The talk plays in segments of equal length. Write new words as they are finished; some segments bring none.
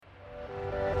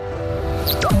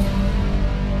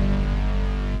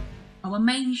Our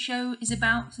main show is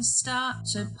about to start,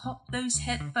 so pop those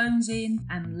headphones in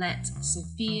and let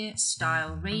Sophia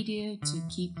Style Radio to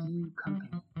keep you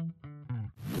company.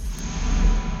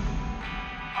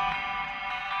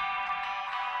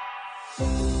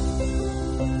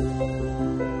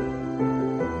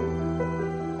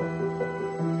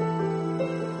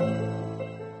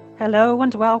 Hello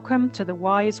and welcome to the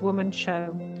Wise Woman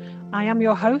Show. I am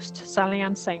your host, Sally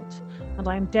Ann Saint, and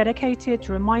I am dedicated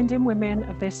to reminding women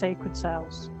of their sacred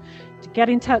selves. To get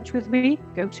in touch with me,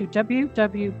 go to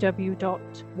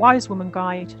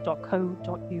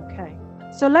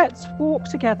www.wisewomanguide.co.uk. So let's walk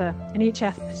together in each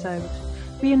episode.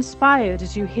 Be inspired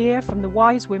as you hear from the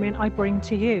wise women I bring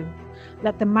to you.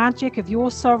 Let the magic of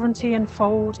your sovereignty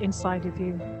unfold inside of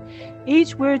you.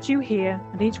 Each word you hear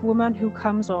and each woman who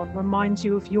comes on reminds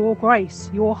you of your grace,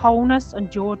 your wholeness,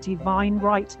 and your divine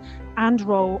right and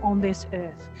role on this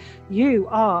earth. You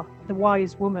are the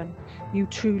wise woman. You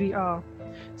truly are.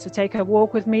 So take a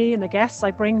walk with me and the guests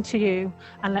I bring to you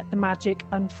and let the magic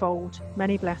unfold.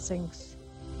 Many blessings.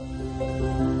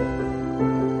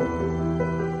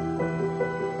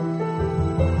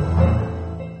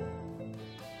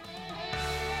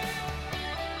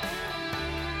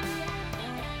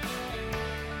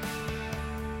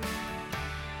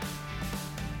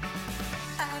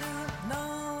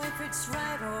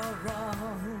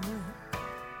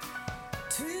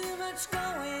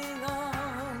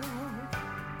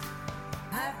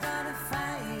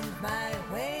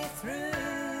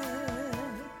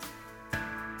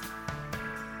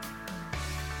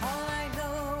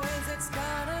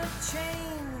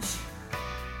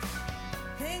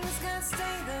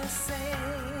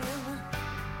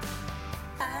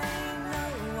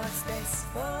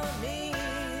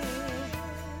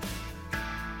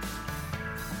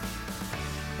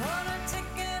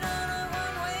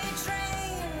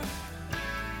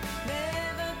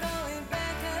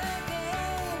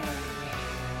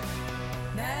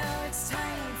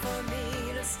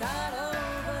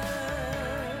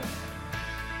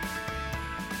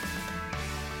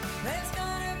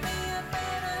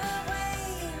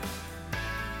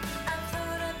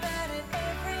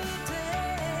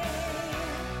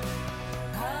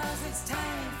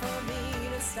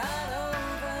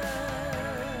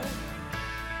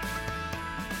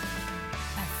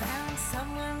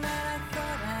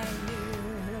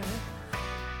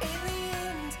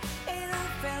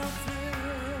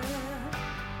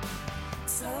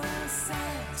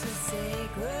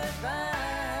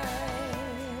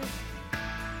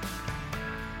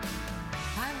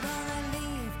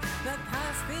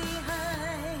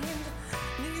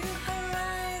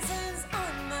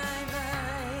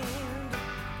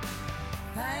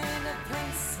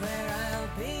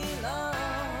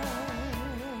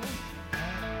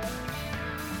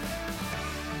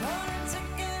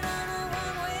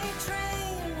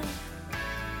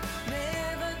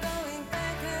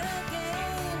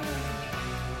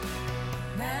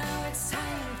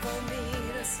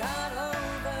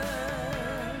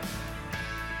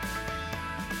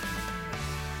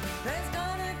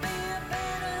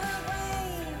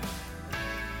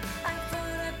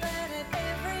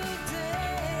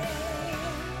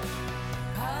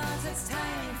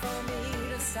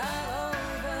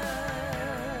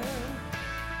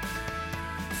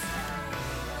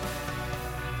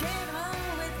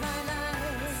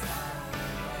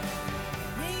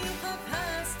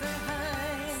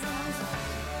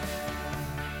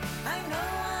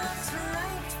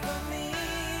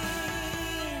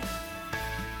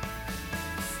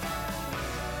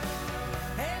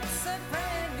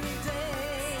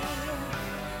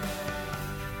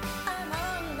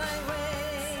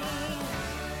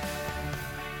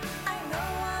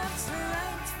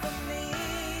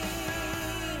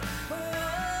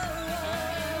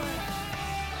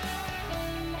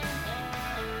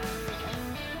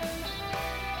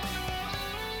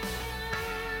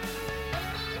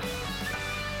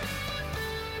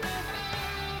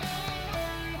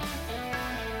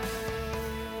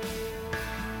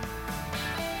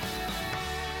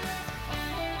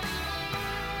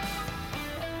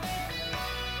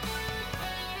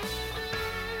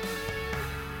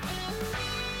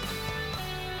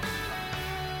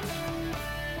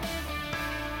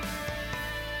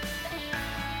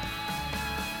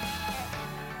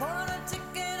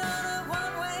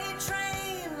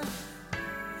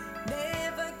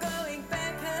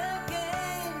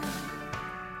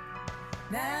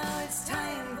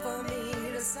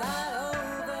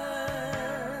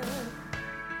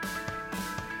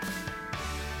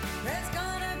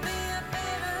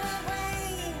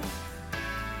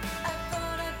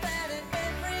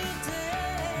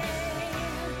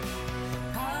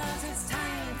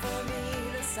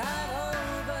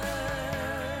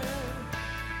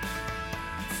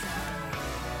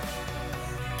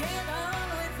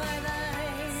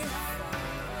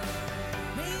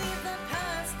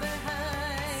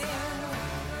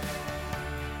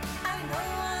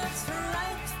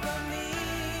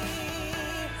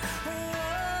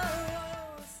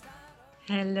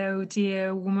 Hello,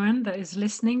 dear woman that is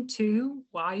listening to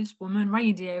Wise Woman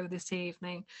Radio this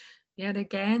evening. Yet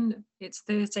again, it's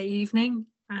Thursday evening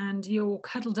and you're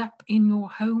cuddled up in your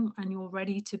home and you're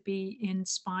ready to be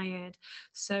inspired.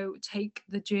 So take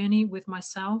the journey with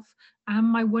myself and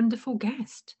my wonderful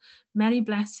guest. Many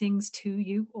blessings to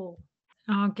you all.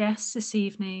 Our guest this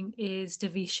evening is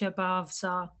Davisha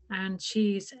Bhavsar, and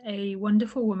she's a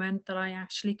wonderful woman that I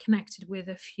actually connected with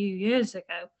a few years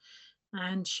ago.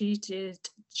 And she did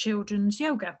children's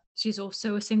yoga. She's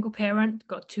also a single parent,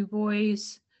 got 2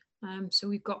 boys. So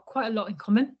we've got quite a lot in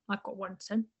common. I've got 1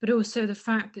 son, but also the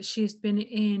fact that she's been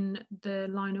in the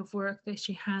line of work that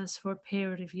she has for a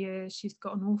period of years. She's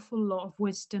got an awful lot of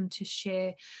wisdom to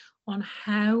share on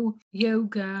how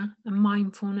yoga and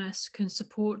mindfulness can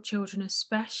support children,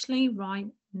 especially right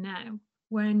now.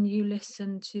 When you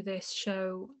listen to this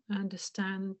show,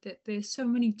 understand that there's so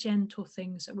many gentle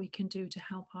things that we can do to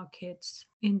help our kids.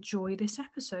 Enjoy this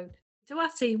episode.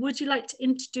 Dwati, would you like to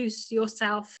introduce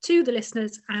yourself to the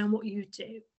listeners and what you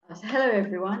do? So hello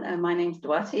everyone, my name's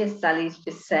Dwati, as Sally's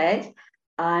just said.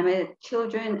 I'm a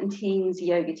children and teens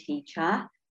yoga teacher,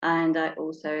 and I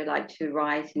also like to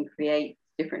write and create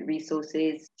different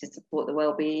resources to support the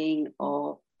well-being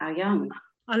of our young.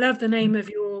 I love the name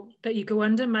of that you go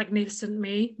under, Magnificent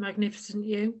Me, Magnificent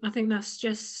You. I think that's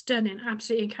just stunning,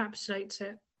 absolutely encapsulates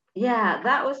it. Yeah,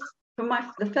 that was from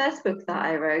the first book that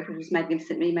I wrote, which was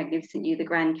Magnificent Me, Magnificent You, The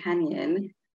Grand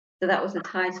Canyon. So that was the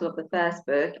title of the first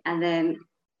book. And then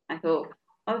I thought,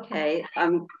 okay,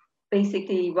 I'm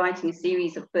basically writing a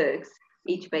series of books,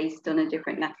 each based on a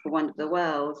different natural wonder of the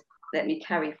world. Let me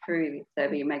carry through. So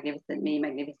be Magnificent Me,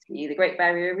 Magnificent You, The Great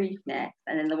Barrier Reef next.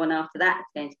 And then the one after that is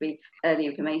going to be Early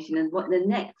Information. And what the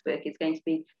next book is going to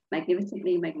be Magnificent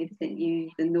Me, Magnificent You,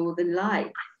 The Northern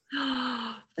Lights.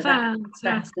 So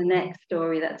that's the next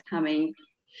story that's coming.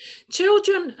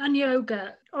 Children and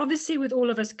yoga, obviously with all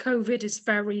of us, COVID is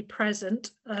very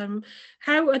present.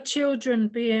 How are children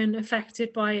being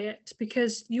affected by it?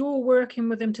 Because you're working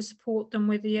with them to support them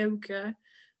with yoga.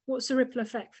 What's the ripple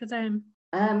effect for them?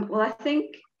 Well, I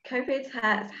think COVID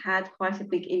has had quite a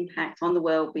big impact on the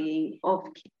well-being of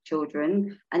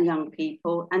children and young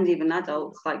people and even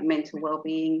adults, like mental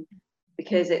well-being,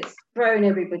 because it's thrown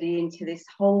everybody into this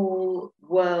whole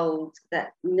world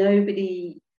that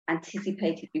nobody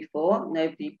anticipated before,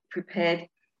 nobody prepared,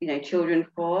 children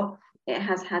for. It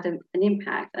has had an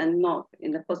impact, and not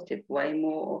in the positive way,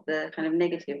 more of the kind of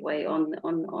negative way on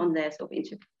their sort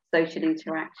of social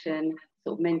interaction,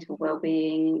 sort of mental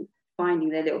well-being, finding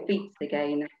their little feet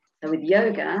again. So with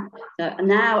yoga, so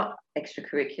now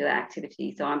extracurricular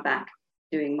activities. So I'm back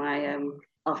doing my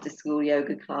after school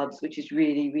yoga clubs, which is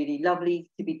really, really lovely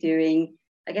to be doing.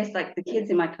 I guess like the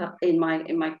kids in my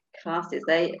classes,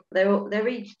 they're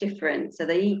each different. So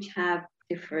they each have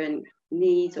different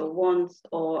needs or wants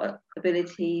or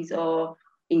abilities or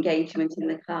engagement in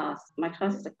the class. My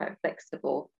classes are quite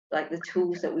flexible. Like the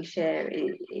tools that we share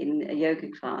in a yoga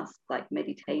class, like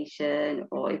meditation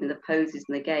or even the poses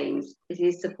and the games, it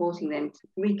is supporting them to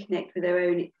reconnect with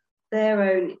their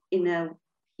own inner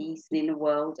peace and inner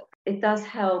world. It does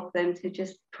help them to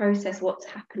just process what's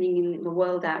happening in the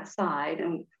world outside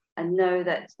and know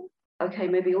that, okay,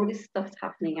 maybe all this stuff's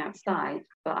happening outside,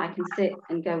 but I can sit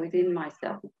and go within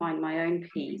myself and find my own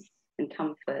peace and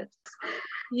comfort.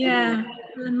 Yeah,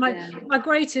 and my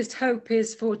greatest hope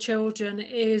is for children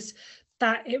is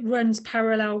that it runs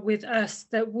parallel with us,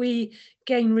 that we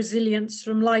gain resilience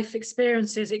from life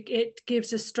experiences. It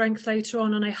gives us strength later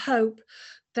on, and I hope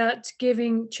that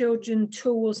giving children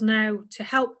tools now to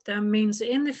help them means that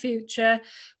in the future,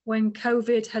 when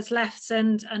COVID has left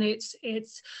and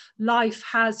its life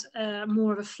has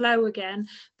more of a flow again,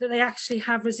 that they actually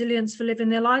have resilience for living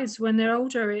their lives when they're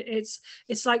older. It's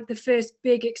like the first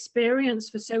big experience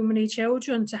for so many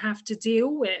children to have to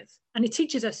deal with, and it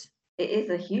teaches us. It is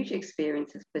a huge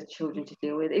experience for children to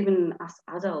deal with. Even us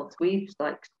adults,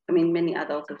 many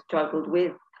adults have struggled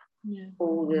with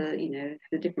all the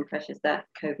different pressures that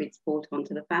COVID's brought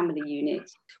onto the family unit.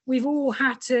 We all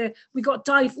got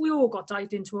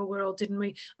dived into a world, didn't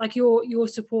we? Like you're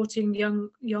supporting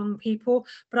young people,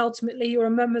 but ultimately you're a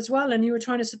mum as well, and you were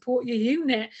trying to support your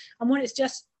unit. And when it's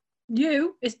just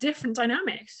you, it's different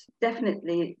dynamics.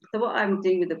 Definitely. So what I'm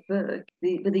doing with the book,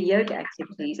 with the yoga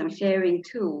activities, I'm sharing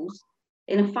tools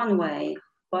in a fun way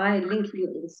by linking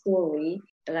it with a story.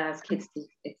 Allows kids to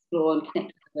explore and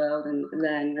connect with the world and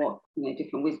learn what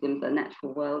different wisdoms the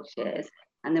natural world shares.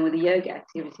 And then with the yoga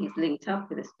activities linked up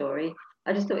with the story,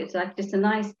 I just thought it's like just a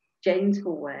nice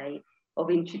gentle way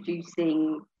of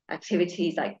introducing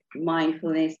activities like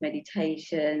mindfulness,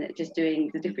 meditation, just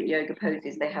doing the different yoga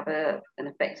poses. They have an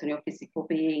effect on your physical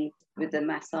being. With the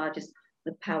massages,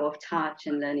 the power of touch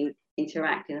and learning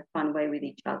interact in a fun way with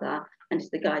each other, and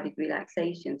just the guided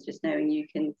relaxations, just knowing you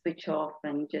can switch off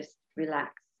and just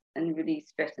relax and release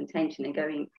stress and tension, and go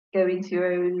into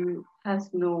your own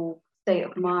personal state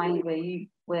of mind where you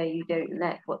don't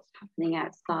let what's happening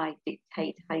outside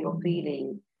dictate how you're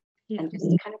feeling. And just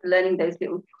kind of learning those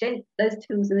tools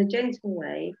in a gentle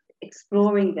way,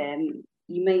 exploring them.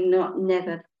 You may not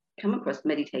never come across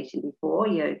meditation before,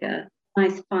 yoga.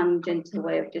 Nice, fun, gentle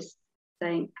way of just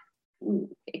saying,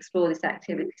 explore this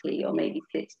activity, or maybe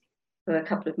sit for a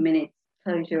couple of minutes,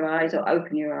 close your eyes or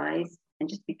open your eyes, and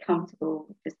just be comfortable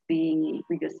just being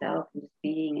with yourself, and just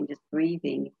being and just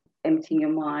breathing, emptying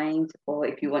your mind. Or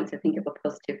if you want to think of a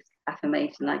positive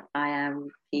affirmation like I am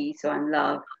peace or I'm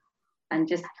love, and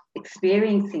just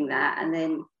experiencing that, and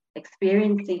then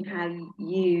experiencing how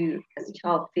you as a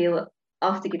child feel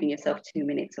after giving yourself 2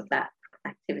 minutes of that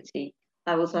activity.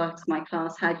 I always ask my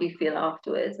class, how do you feel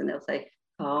afterwards? And they'll say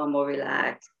calm or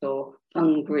relaxed or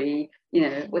hungry,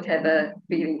 whatever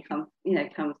feeling comes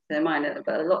to their mind.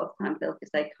 But a lot of times they'll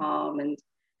just say calm and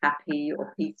happy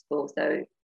or peaceful. So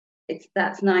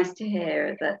that's nice to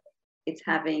hear that it's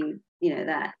having,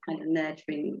 that kind of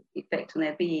nurturing effect on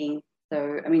their being.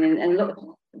 So, I mean, and a lot of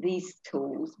these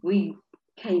tools we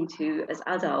came to as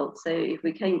adults. So if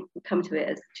we come to it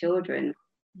as children,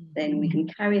 then we can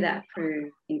carry that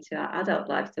through into our adult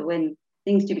life. So when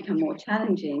things do become more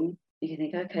challenging, you can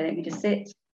think, okay, let me just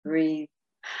sit, breathe.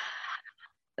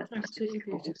 Absolutely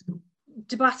beautiful.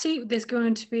 Debati, there's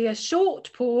going to be a short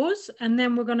pause, and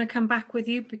then we're going to come back with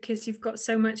you because you've got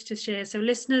so much to share. So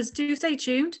listeners, do stay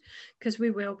tuned because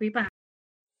we will be back.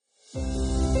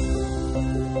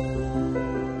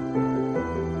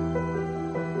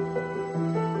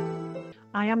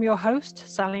 I am your host,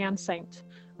 Sally Ann Saint,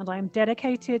 and I am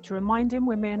dedicated to reminding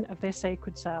women of their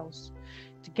sacred selves.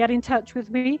 To get in touch with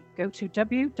me, go to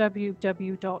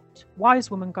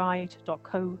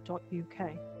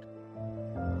www.wisewomanguide.co.uk.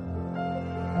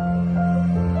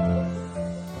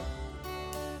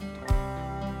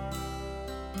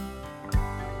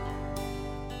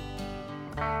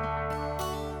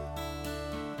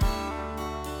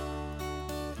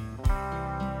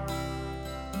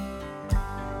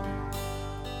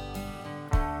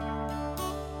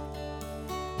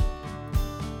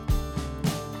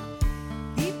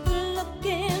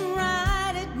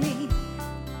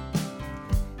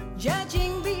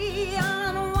 Judging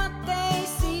beyond what they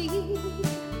see,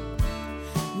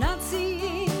 not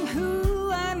seeing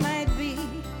who I might be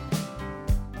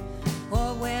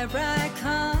or where I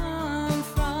come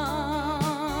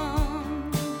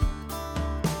from.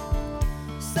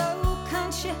 So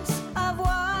conscious of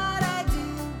what I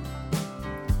do,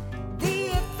 the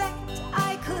effect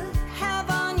I could have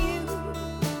on you,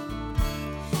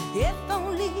 if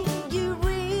only you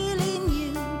really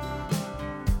knew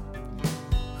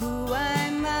who I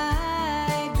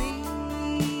might be.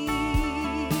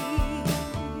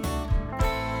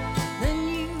 The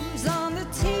news on the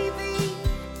TV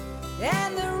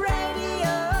and the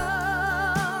radio,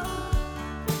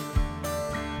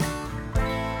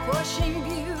 pushing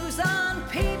views on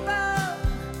people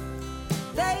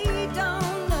they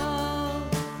don't know.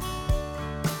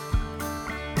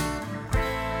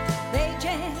 They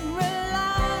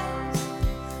generalize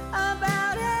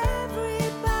about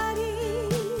everybody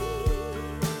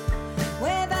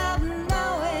without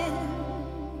knowing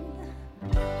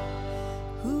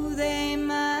who they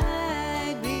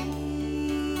might be.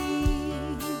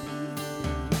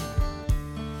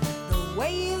 The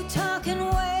way you talk and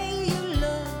way you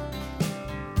look,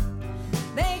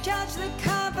 they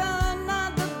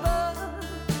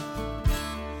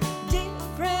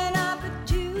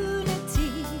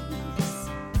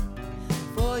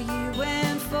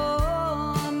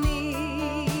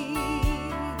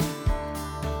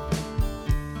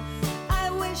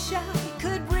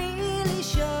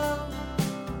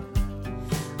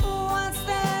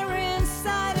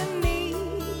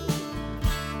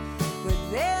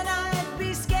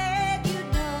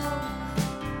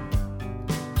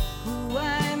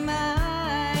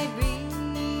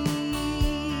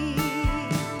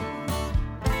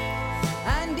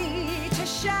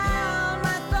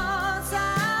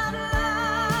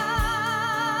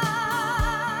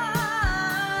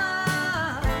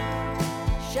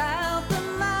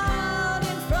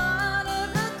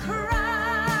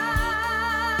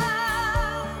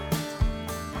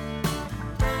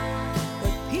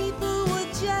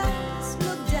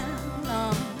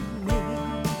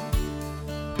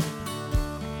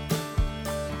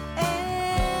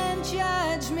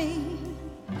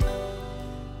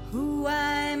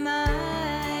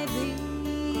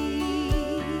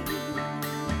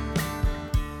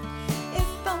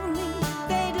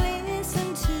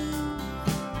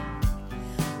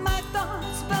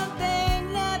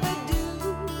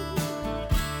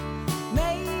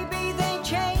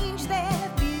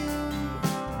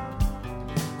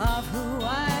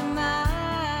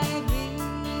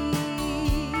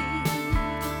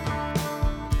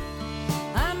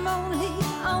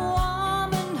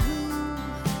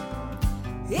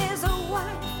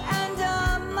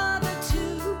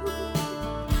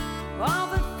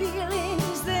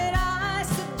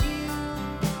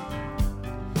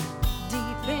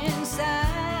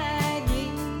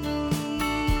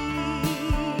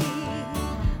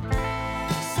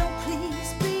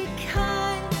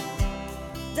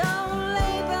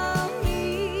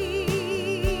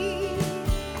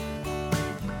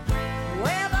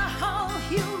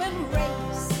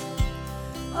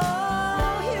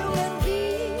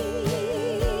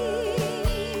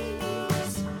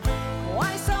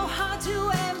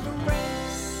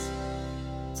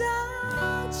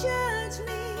judge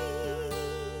me.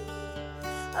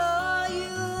 Oh,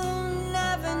 you'll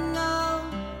never know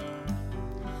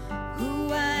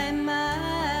who I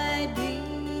might be.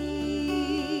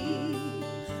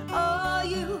 Oh,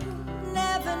 you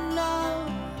never know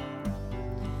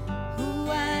who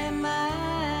I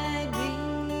might be.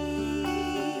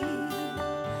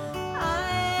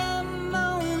 I am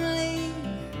only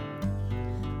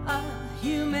a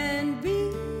human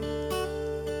being.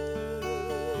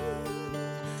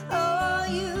 Oh,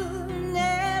 you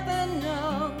never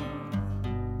know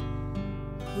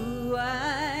who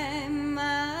I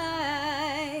might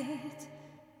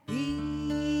be.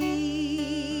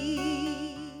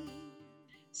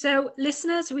 So,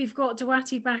 listeners, we've got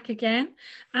Dawati back again,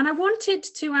 and I wanted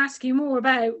to ask you more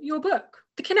about your book,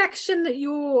 the connection that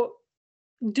you're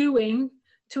doing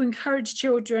to encourage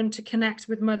children to connect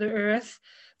with Mother Earth.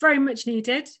 Very much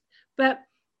needed. But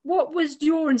what was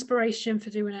your inspiration for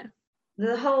doing it?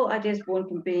 The whole idea is born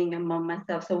from being a mom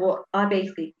myself. So what I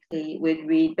basically would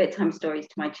read bedtime stories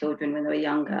to my children when they were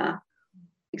younger,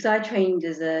 because I trained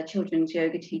as a children's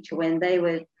yoga teacher when they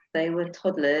were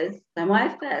toddlers. So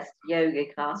my first yoga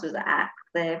class was at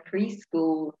their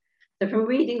preschool. So from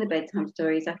reading the bedtime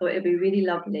stories, I thought it'd be really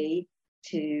lovely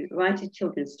to write a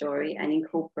children's story and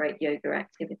incorporate yoga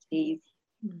activities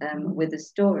with the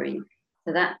story.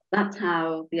 So that's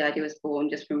how the idea was born,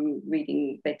 just from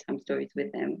reading bedtime stories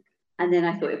with them. And then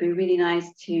I thought it'd be really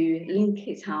nice to link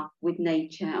it up with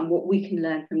nature and what we can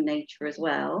learn from nature as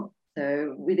well.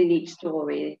 So within each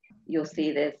story, you'll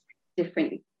see there's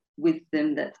different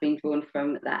wisdom that's been drawn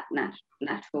from that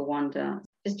natural wonder,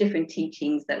 just different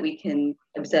teachings that we can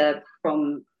observe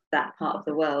from that part of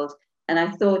the world. And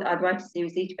I thought I'd write a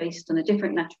series each based on a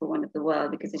different natural wonder of the world,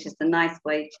 because it's just a nice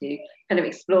way to kind of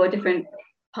explore different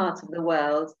parts of the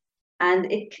world.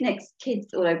 And it connects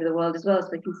kids all over the world as well, so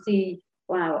they can see,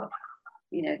 wow,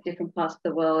 different parts of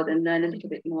the world, and learn a little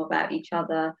bit more about each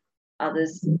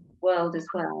other's world as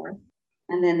well.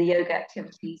 And then the yoga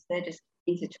activities, they're just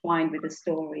intertwined with the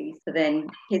story. So then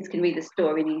kids can read the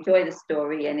story and enjoy the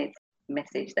story and its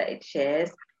message that it shares.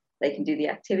 They can do the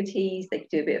activities, they can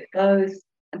do a bit of both.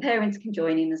 And parents can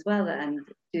join in as well and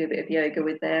do a bit of yoga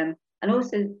with them. And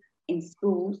also in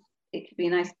schools, it could be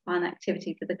a nice fun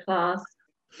activity for the class.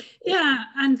 Yeah,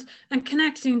 and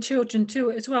connecting children to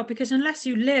it as well, because unless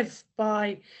you live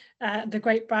by the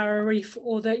Great Barrier Reef,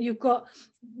 or that you've got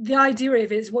the idea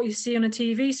of it is what you see on a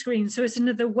TV screen. So it's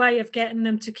another way of getting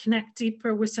them to connect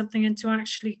deeper with something and to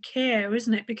actually care,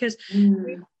 isn't it? Because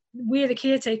we're the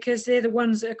caretakers, they're the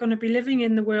ones that are going to be living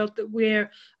in the world that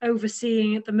we're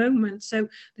overseeing at the moment. So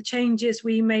the changes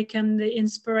we make and the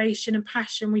inspiration and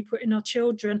passion we put in our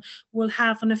children will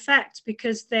have an effect,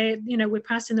 because we're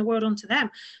passing the world on to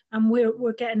them, and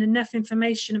we're getting enough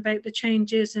information about the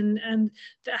changes and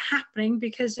that are happening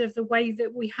because of the way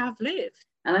that we have lived.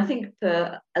 And I think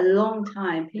for a long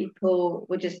time, people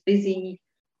were just busy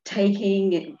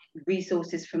taking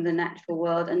resources from the natural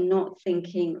world and not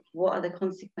thinking, what are the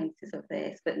consequences of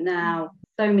this? But now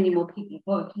so many more people have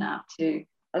woken up to,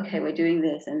 okay, we're doing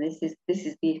this, and this is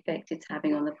the effect it's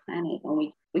having on the planet,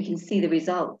 and we can see the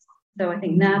results. So I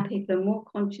think now people are more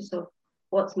conscious of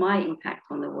what's my impact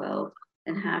on the world,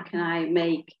 and how can I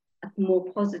make a more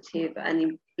positive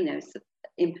and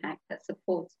impact that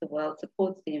supports the world,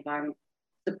 supports the environment,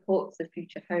 supports the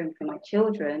future home for my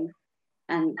children,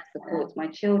 and supports my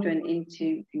children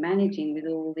into managing with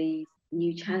all these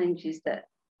new challenges that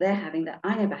they're having that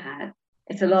I never had.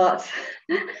 It's a lot.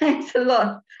 It's a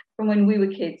lot from when we were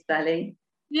kids, Sally.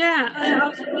 Yeah,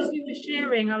 as you were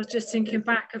sharing, I was just thinking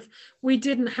back of, we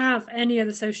didn't have any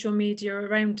other social media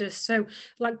around us. So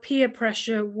like peer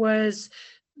pressure was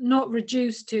not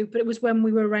reduced to, but it was when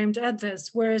we were around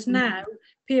others. Whereas now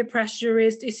peer pressure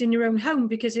is in your own home,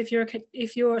 because if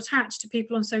you're attached to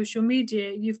people on social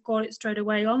media, you've got it straight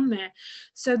away on there.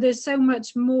 So there's so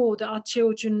much more that our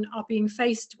children are being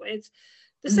faced with.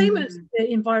 The same as the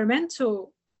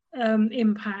environmental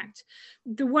impact.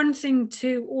 The one thing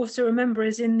to also remember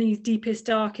is, in these deepest,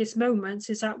 darkest moments,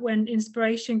 is that when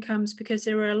inspiration comes, because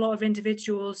there are a lot of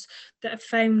individuals that have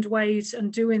found ways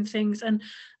and doing things, and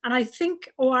I think,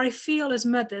 or I feel as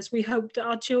mothers, we hope that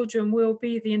our children will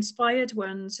be the inspired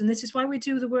ones, and this is why we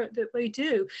do the work that we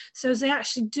do, so as they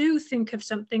actually do think of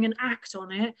something and act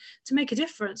on it to make a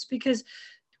difference, because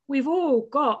we've all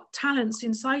got talents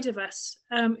inside of us.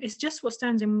 It's just what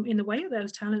stands in the way of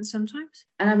those talents sometimes.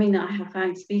 And I mean, I have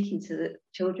found, speaking to the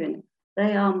children,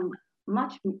 they are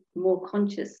much more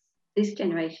conscious. This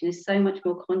generation is so much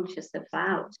more conscious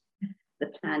about the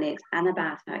planet and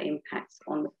about our impacts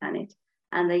on the planet.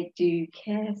 And they do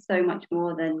care so much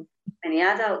more than many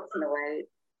adults, in a way.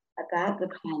 about the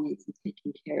planet and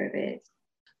taking care of it.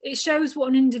 It shows what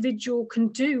an individual can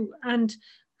do, and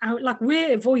like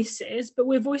we're voices, but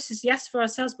we're voices, yes, for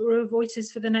ourselves, but we're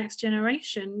voices for the next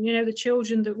generation, you know, the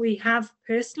children that we have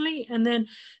personally, and then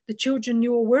the children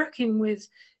you're working with.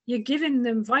 You're giving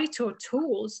them vital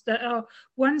tools that are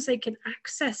ones they can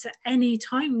access at any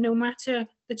time, no matter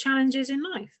the challenges in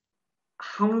life.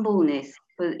 Humbleness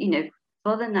for, you know,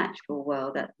 for the natural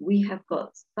world, that we have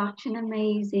got such an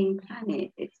amazing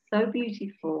planet. It's so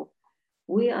beautiful.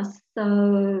 We are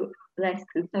so blessed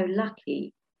and so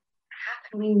lucky. How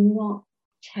can we not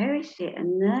cherish it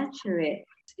and nurture it?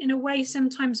 In a way,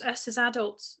 sometimes us as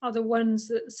adults are the ones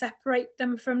that separate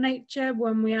them from nature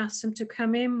when we ask them to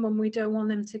come in, when we don't want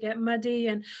them to get muddy.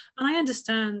 And I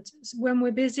understand when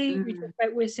we're busy, we talk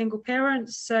about we're single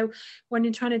parents. So when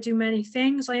you're trying to do many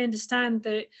things, I understand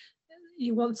that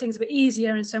you want things a bit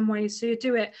easier in some ways, so you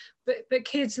do it. But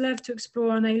kids love to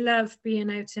explore and they love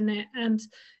being out in it. And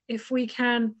if we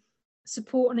can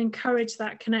support and encourage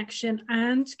that connection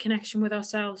and connection with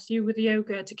ourselves, you with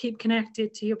yoga, to keep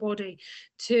connected to your body,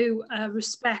 to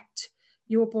respect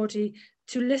your body,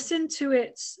 to listen to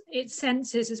its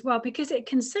senses as well, because it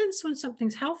can sense when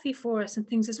something's healthy for us and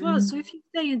things as well. So if you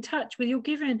stay in touch with, you're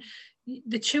giving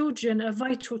the children a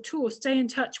vital tool. Stay in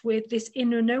touch with this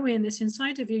inner knowing that's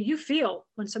inside of you. You feel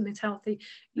when something's healthy.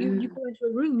 You go into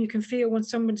a room, you can feel when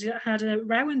someone's had a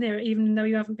row in there, even though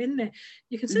you haven't been there.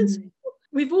 You can sense it.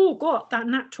 We've all got that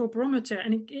natural barometer,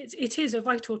 and it is a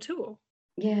vital tool.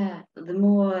 Yeah, the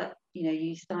more, you know,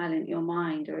 you silence your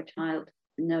mind, or a child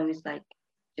knows, like,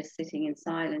 just sitting in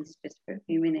silence just for a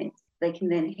few minutes, they can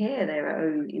then hear their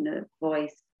own inner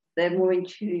voice. They're more in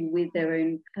tune with their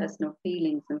own personal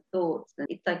feelings and thoughts. And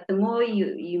it's like the more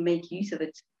you make use of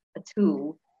a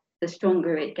tool, the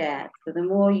stronger it gets. So the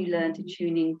more you learn to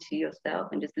tune into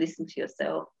yourself and just listen to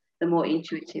yourself, the more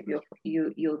intuitive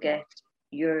you'll get.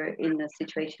 You're in a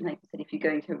situation, like you said, if you go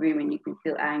into a room and you can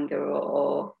feel anger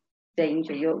or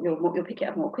danger, you'll pick it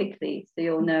up more quickly. So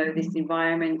you'll know this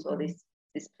environment or this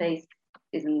place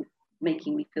isn't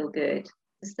making me feel good.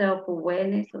 The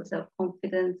self-awareness or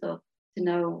self-confidence, or to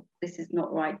know this is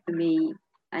not right for me,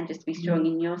 and just be strong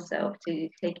in yourself to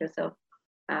take yourself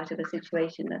out of a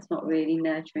situation that's not really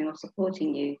nurturing or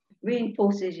supporting you,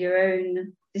 reinforces your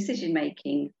own decision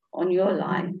making on your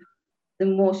life. The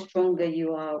more stronger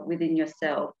you are within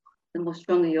yourself, the more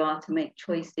stronger you are to make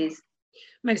choices.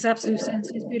 Makes absolute sense.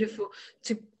 It's beautiful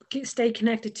to stay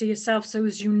connected to yourself, so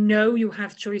as you know you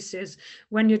have choices.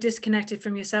 When you're disconnected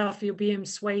from yourself, you're being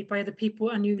swayed by other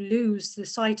people, and you lose the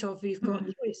sight of you've got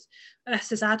a choice.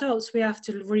 Us as adults, we have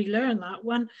to relearn that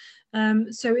one.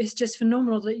 So it's just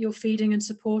phenomenal that you're feeding and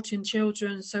supporting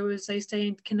children so as they stay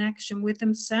in connection with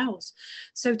themselves.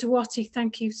 So Dawati,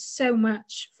 thank you so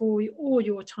much for all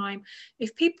your time.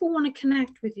 If people want to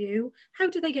connect with you, how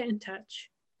do they get in touch?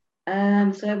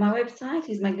 So my website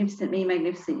is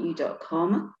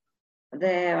magnificentmemagnificentyou.com.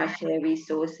 There I share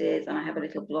resources, and I have a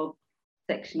little blog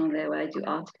section on there where I do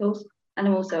articles. And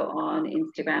I'm also on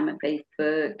Instagram and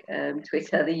Facebook,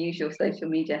 Twitter, the usual social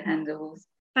media handles.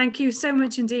 Thank you so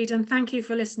much indeed. And thank you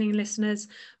for listening, listeners.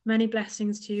 Many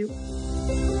blessings to you.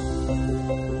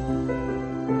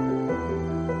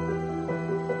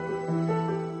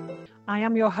 I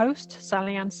am your host,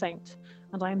 Sally Ann Saint,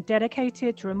 and I am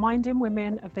dedicated to reminding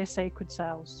women of their sacred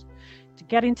selves. To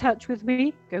get in touch with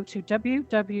me, go to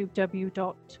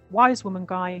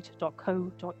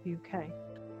www.wisewomanguide.co.uk.